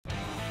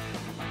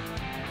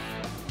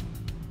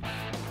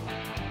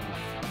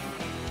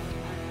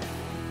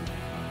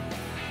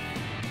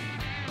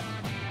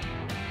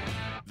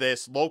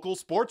This local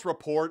sports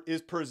report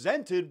is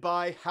presented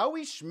by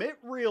Howie Schmidt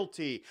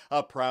Realty,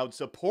 a proud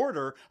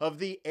supporter of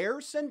the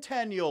Air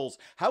Centennials.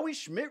 Howie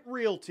Schmidt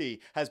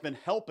Realty has been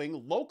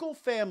helping local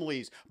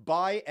families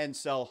buy and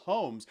sell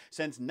homes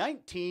since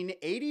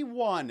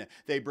 1981.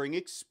 They bring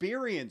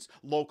experience,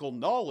 local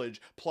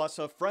knowledge, plus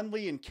a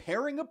friendly and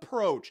caring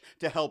approach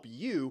to help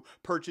you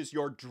purchase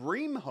your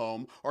dream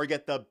home or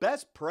get the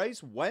best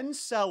price when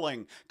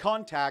selling.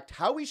 Contact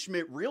Howie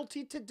Schmidt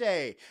Realty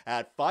today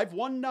at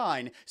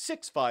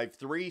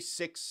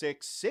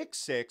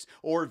 519-653-6666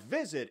 or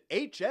visit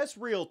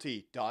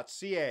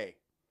hsrealty.ca.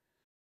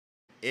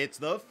 It's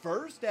the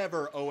first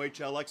ever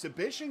OHL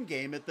exhibition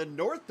game at the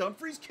North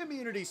Dumfries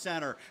Community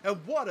Center, and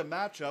what a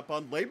matchup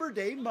on Labor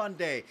Day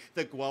Monday.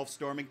 The Guelph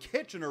Storm and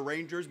Kitchener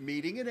Rangers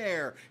meeting in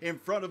air in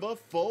front of a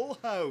full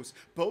house,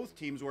 both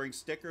teams wearing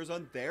stickers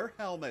on their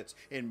helmets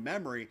in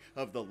memory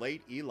of the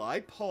late Eli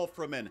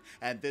Palfreman.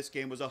 And this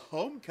game was a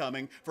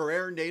homecoming for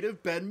Air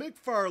native Ben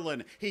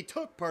McFarlane. He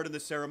took part in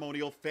the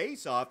ceremonial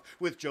face-off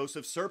with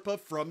Joseph Serpa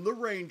from the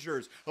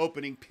Rangers.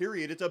 Opening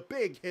period, it's a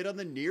big hit on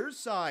the near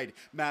side.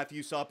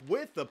 Matthew Sop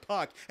with the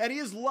puck, and he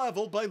is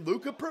leveled by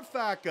Luca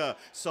Profaka.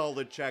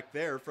 Solid check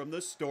there from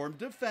the Storm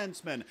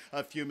defenseman.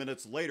 A few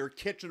minutes later,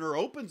 Kitchener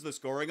opens the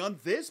scoring on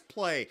this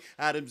play.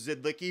 Adam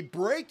Zidlicki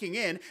breaking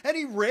in, and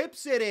he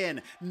rips it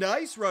in.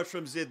 Nice rush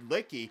from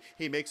Zidlicki.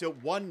 He makes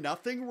it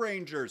 1-0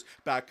 Rangers.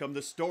 Back come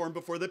the Storm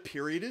before the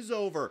period is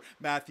over.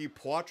 Matthew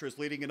Poitras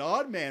leading an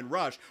odd man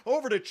rush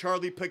over to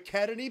Charlie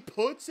Paquette, and he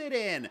puts it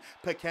in.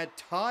 Paquette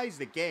ties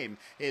the game.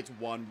 It's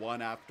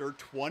 1-1 after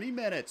 20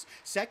 minutes.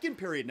 Second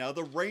period now,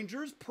 the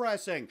Rangers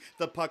press.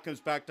 The puck comes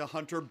back to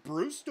Hunter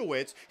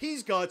Brustowitz.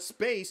 He's got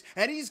space,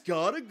 and he's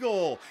got a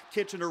goal.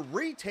 Kitchener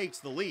retakes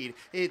the lead.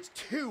 It's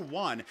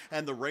 2-1,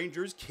 and the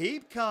Rangers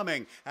keep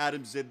coming.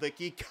 Adam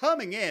Zidlicki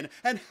coming in,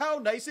 and how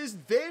nice is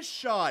this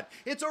shot?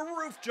 It's a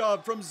roof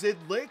job from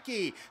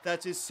Zidlicki.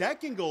 That's his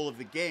second goal of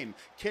the game.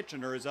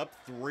 Kitchener is up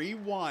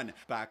 3-1.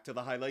 Back to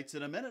the highlights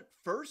in a minute.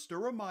 First, a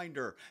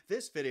reminder,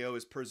 this video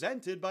is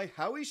presented by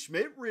Howie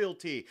Schmidt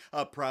Realty,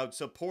 a proud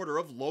supporter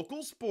of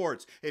local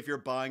sports. If you're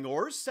buying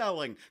or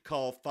selling,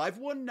 call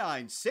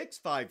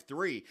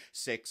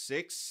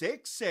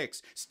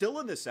 519-653-6666. Still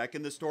in the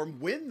second, the Storm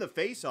win the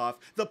faceoff.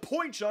 The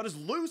point shot is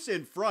loose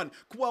in front.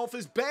 Guelph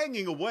is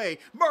banging away.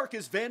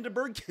 Marcus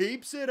Vandenberg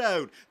keeps it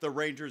out. The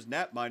Rangers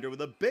netminder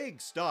with a big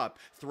stop.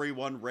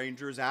 3-1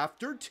 Rangers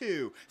after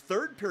 2.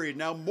 Third period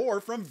now, more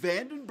from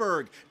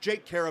Vandenberg.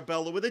 Jake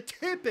Carabella with a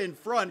tip in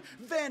front.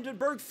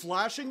 Vandenberg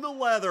flashing the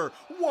leather.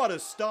 What a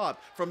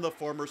stop from the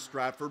former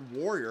Stratford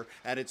Warrior,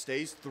 and it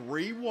stays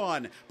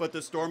 3-1. But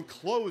the Storm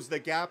close the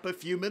gap a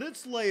few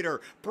minutes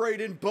later.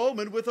 Braden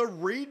Bowman with a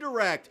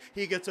redirect.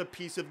 He gets a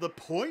piece of the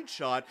point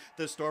shot.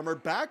 The Storm are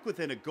back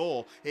within a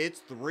goal. It's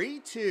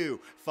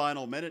 3-2.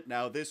 Final minute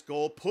now. This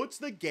goal puts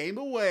the game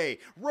away.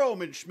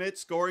 Roman Schmidt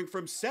scoring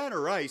from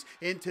center ice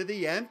into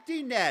the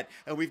empty net.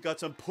 And we've got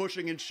some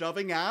pushing and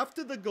shoving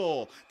after the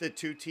goal. The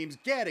two teams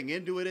getting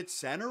into it at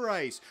center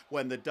ice.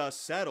 When the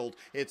dust settled,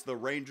 it's the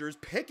Rangers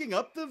picking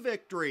up the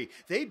victory.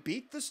 They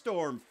beat the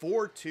Storm.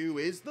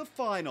 4-2 is the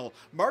final.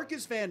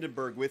 Marcus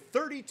Vandenberg with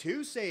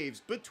 32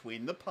 saves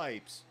between the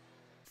pipes.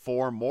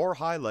 For more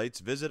highlights,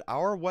 visit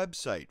our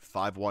website,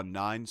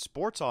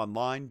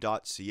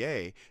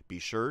 519sportsonline.ca. Be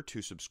sure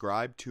to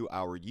subscribe to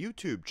our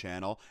YouTube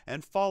channel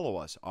and follow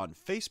us on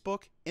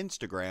Facebook,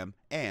 Instagram,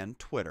 and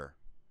Twitter.